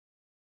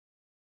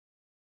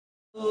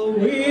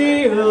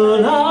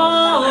Wheel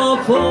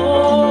of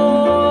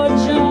fortune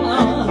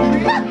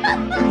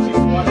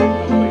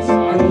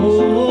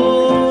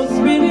goes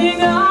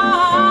spinning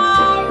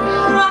around.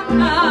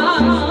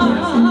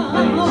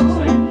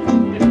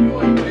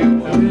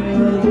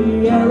 Will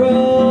the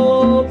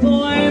arrow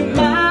point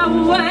my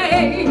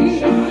way?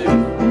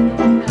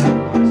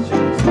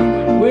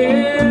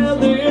 Will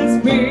this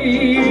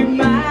be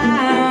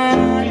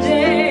my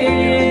day?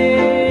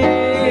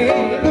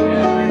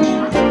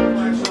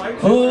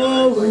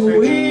 Oh,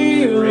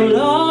 wheel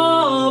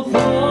of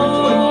fortune,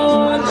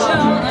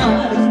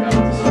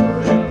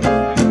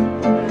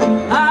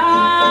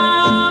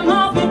 I'm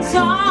hoping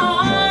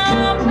somehow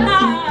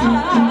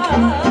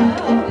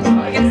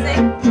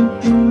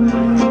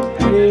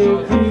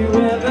if you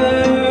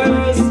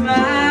ever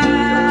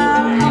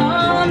smile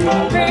on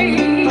me,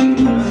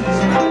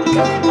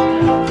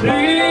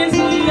 please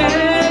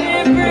let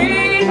it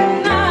breathe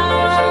now.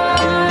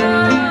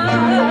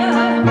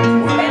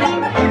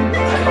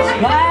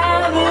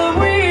 While the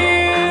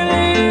wheel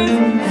is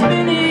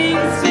spinning,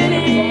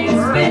 spinning,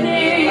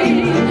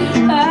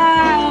 spinning,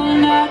 I'll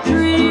not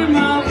dream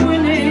of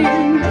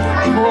winning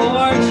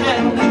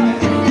fortune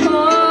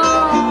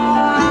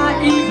or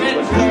even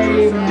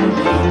fame.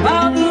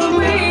 While the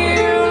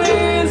wheel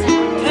is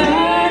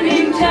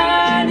turning,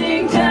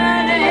 turning,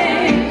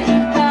 turning,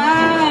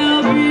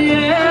 I'll be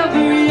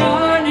ever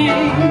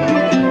yearning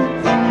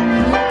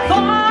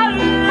for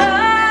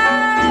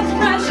love's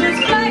precious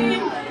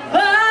flame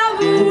of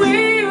a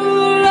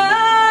wheel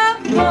of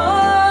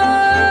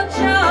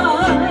fortune.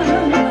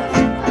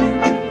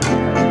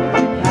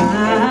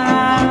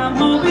 I'm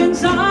hoping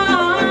somehow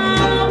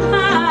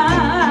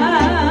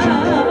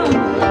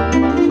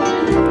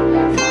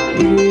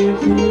if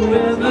you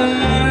ever